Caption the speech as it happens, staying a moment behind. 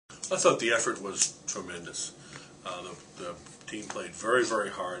I thought the effort was tremendous. The team played very, very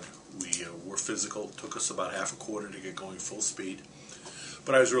hard. We were physical. It took us about half a quarter to get going full speed.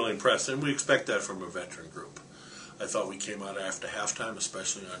 But I was really impressed, and we expect that from a veteran group. I thought we came out after halftime,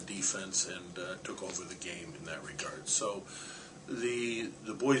 especially on defense, and took over the game in that regard. So the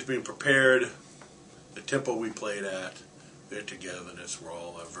boys being prepared, the tempo we played at, their togetherness were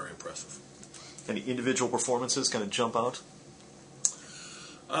all very impressive. Any individual performances kind of jump out?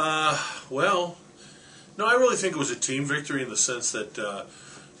 Well, no, I really think it was a team victory in the sense that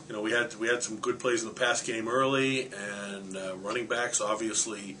we had some good plays in the pass game early, and running backs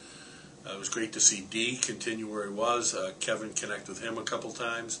obviously. It was great to see D continue where he was. Kevin connect with him a couple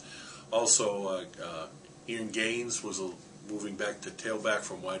times. Also, Ian Gaines was moving back to tailback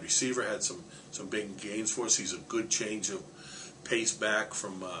from wide receiver. Had some big gains for us. He's a good change of pace back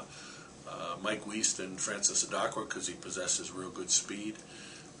from Mike Wiest and Francis Adakwa because he possesses real good speed.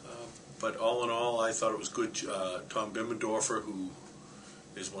 But all in all, I thought it was good. Tom Bimmendorfer, who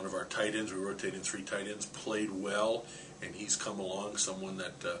is one of our tight ends, we're rotating 3 tight ends, played well, and he's come along, someone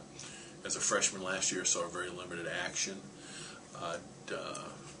that, as a freshman last year, saw very limited action.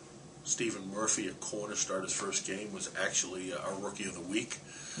 Stephen Murphy, a corner, started his first game, was actually our Rookie of the Week.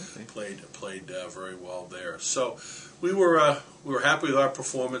 Okay. Played very well there. So we were happy with our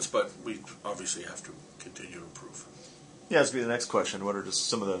performance, but we obviously have to continue to improve. Yeah, that's going to be the next question. What are just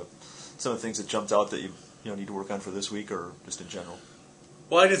some of the things that jumped out that you need to work on for this week, or just in general?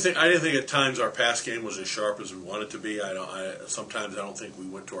 Well, I didn't think at times our pass game was as sharp as we wanted to be. Sometimes I don't think we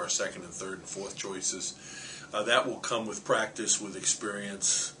went to our second and third and fourth choices. That will come with practice, with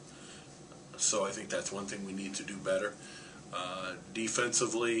experience. So I think that's one thing we need to do better.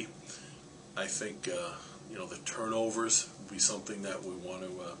 Defensively, I think the turnovers will be something that we want to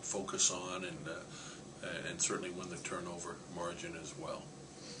focus on, and certainly win the turnover margin as well.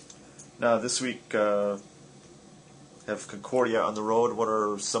 Now this week. Have Concordia on the road. What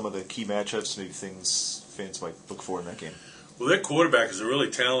are some of the key matchups, maybe things fans might look for in that game? Well, their quarterback is a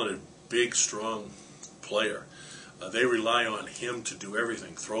really talented, big, strong player. They rely on him to do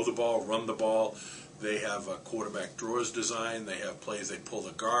everything. Throw the ball, run the ball. They have quarterback draws designed. They have plays they pull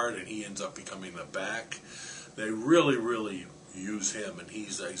the guard, and he ends up becoming the back. They really, really use him, and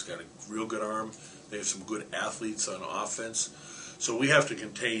he's got a real good arm. They have some good athletes on offense. So we have to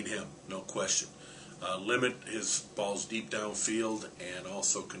contain him, no question. Limit his balls deep downfield, and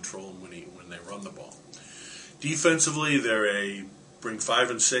also control him when they run the ball. Defensively, they're bring 5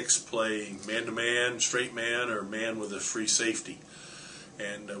 and 6, play man-to-man, straight man, or man with a free safety.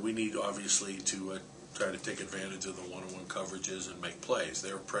 And we need, obviously, to try to take advantage of the one-on-one coverages and make plays.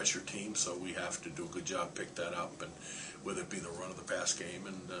 They're a pressure team, so we have to do a good job, pick that up, and whether it be the run of the pass game,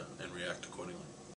 and react accordingly.